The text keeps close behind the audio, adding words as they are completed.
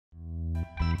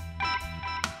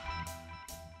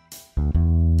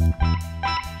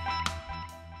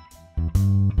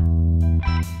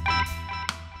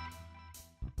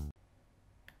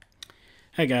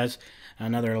Hey guys,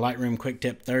 another Lightroom Quick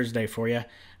Tip Thursday for you.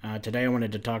 Today I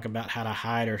wanted to talk about how to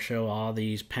hide or show all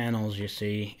these panels you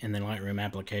see in the Lightroom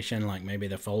application, like maybe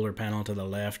the folder panel to the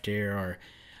left here, or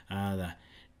the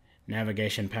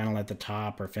navigation panel at the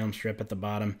top, or film strip at the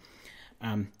bottom.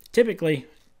 Typically,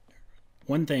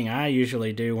 one thing I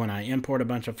usually do when I import a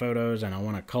bunch of photos and I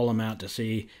want to cull them out to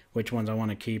see which ones I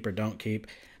want to keep or don't keep,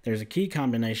 there's a key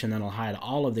combination that'll hide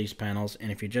all of these panels,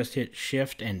 and if you just hit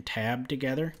Shift and Tab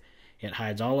together, it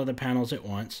hides all of the panels at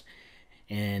once.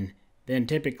 And then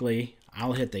typically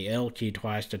I'll hit the L key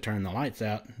twice to turn the lights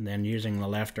out. And then using the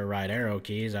left or right arrow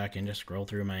keys, I can just scroll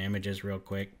through my images real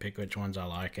quick, pick which ones I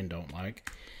like and don't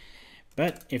like.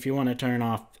 But if you want to turn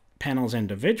off panels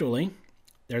individually,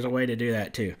 there's a way to do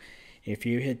that too. If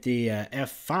you hit the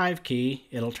F5 key,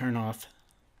 it'll turn off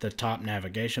the top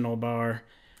navigational bar,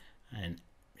 and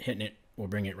hitting it will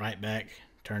bring it right back,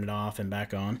 turn it off and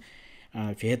back on.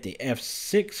 If you hit the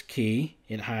F6 key,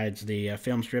 it hides the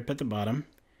film strip at the bottom.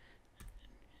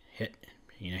 Hit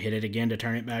it again to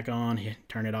turn it back on.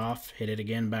 Turn it off. Hit it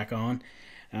again, back on.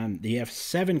 The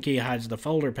F7 key hides the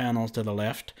folder panels to the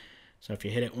left. So if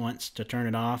you hit it once to turn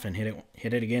it off and hit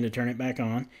it again to turn it back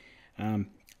on.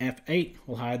 F8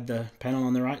 will hide the panel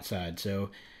on the right side. So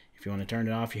if you want to turn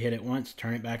it off, you hit it once,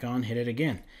 turn it back on, hit it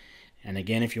again. And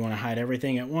again, if you want to hide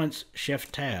everything at once,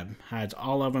 Shift Tab hides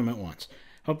all of them at once.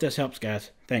 Hope this helps, guys.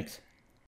 Thanks.